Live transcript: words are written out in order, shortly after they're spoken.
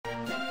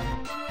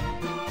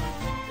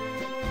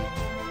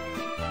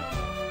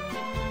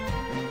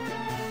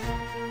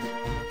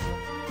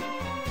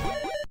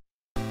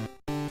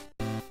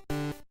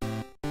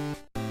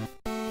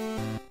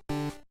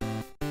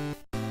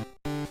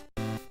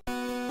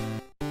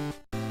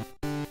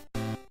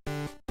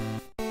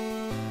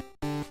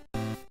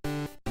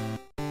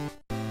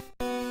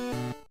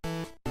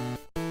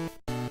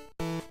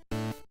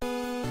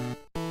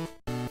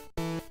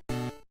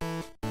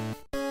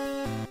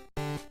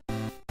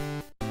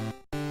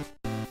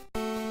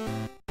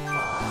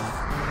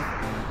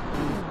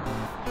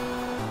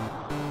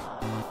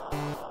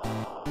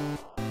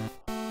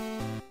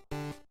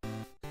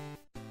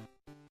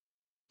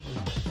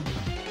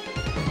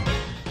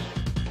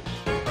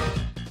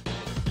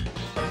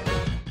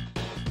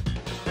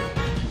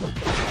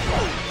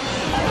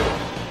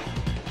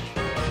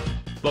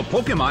The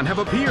Pokémon have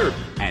appeared,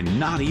 and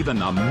not even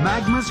the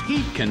magma's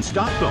heat can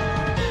stop them.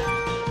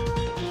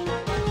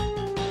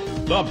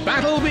 The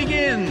battle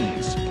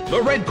begins!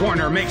 The red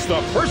corner makes the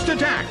first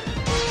attack.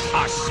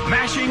 A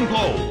smashing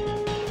blow.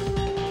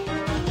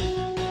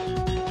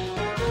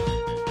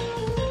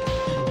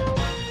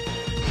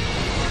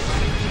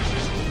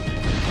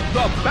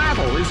 The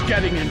battle is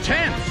getting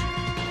intense.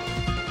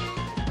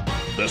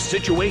 The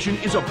situation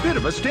is a bit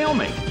of a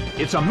stalemate.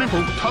 It's a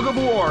mental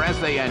tug-of-war as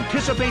they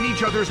anticipate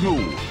each other's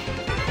move.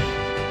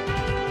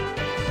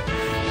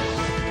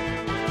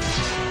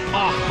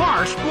 A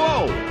harsh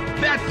blow!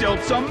 That dealt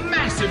some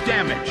massive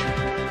damage.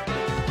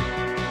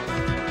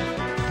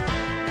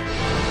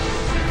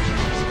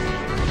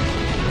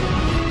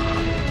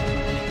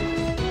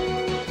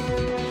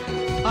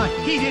 A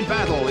heated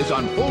battle is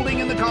unfolding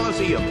in the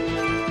Colosseum.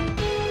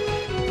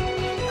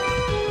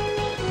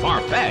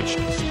 Farfetch'd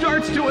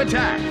starts to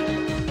attack.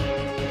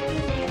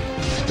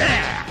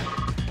 Bam!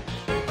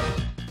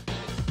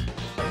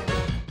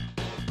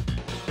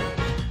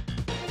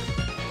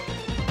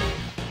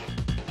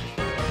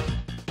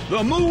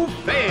 The move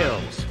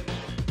fails.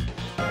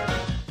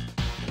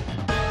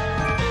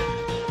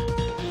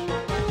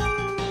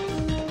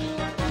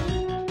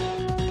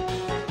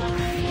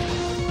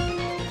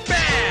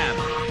 Bam!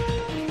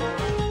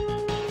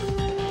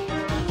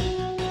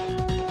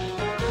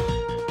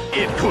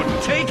 It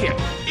couldn't take it.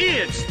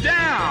 It's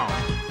down.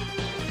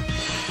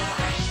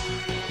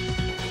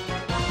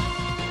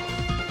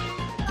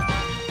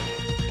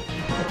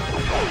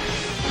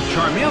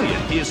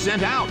 Charmeleon is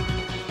sent out.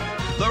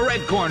 The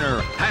red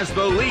corner has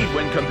the lead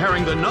when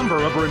comparing the number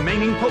of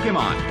remaining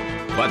Pokémon,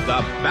 but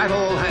the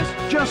battle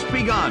has just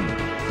begun.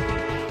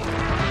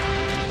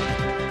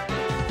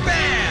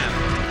 Bam!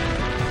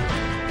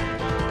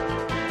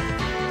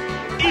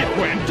 It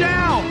went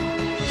down!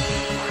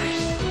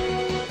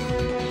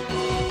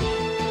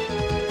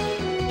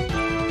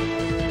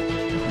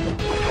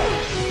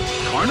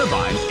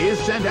 Carnivine is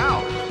sent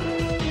out.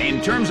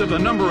 In terms of the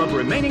number of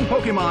remaining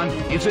Pokémon,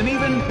 it's an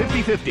even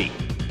 50-50.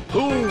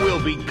 Who will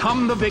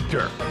become the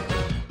victor?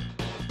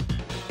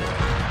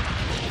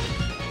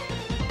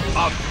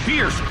 A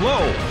fierce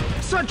blow!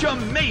 Such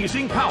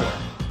amazing power!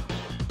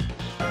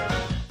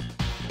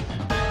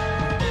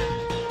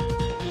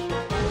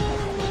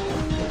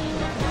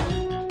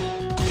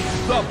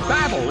 The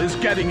battle is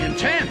getting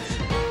intense!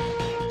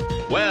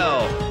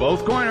 Well,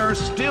 both corners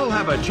still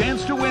have a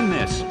chance to win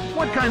this.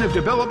 What kind of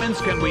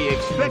developments can we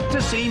expect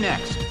to see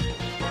next?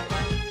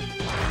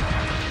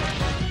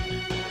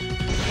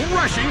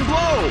 Rushing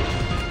blow!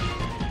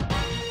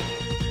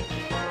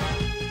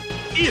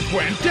 It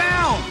went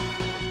down!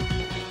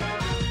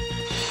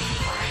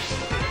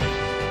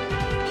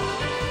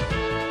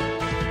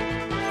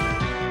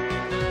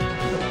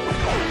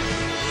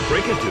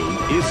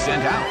 Kricketune is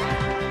sent out.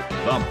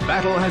 The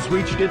battle has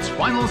reached its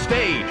final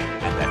stage,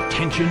 and the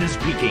tension is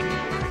peaking.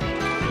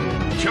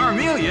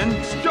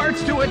 Charmeleon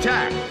starts to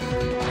attack.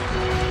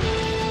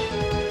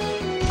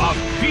 A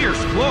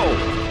fierce blow!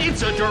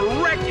 It's a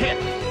direct hit!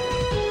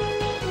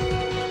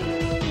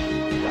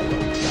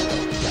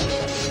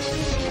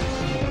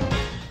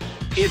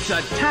 Its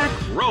attack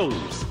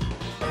rose.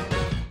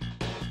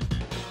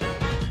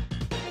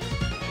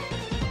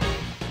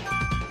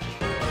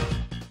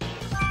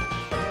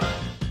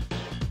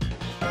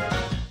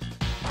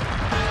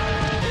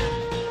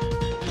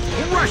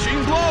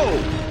 Rushing blow.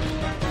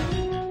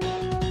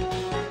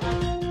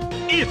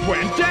 It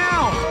went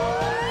down.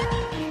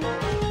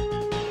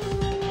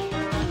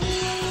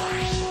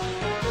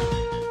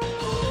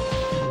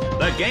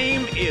 The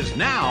game is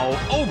now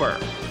over.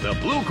 The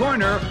blue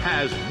corner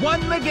has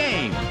won the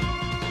game.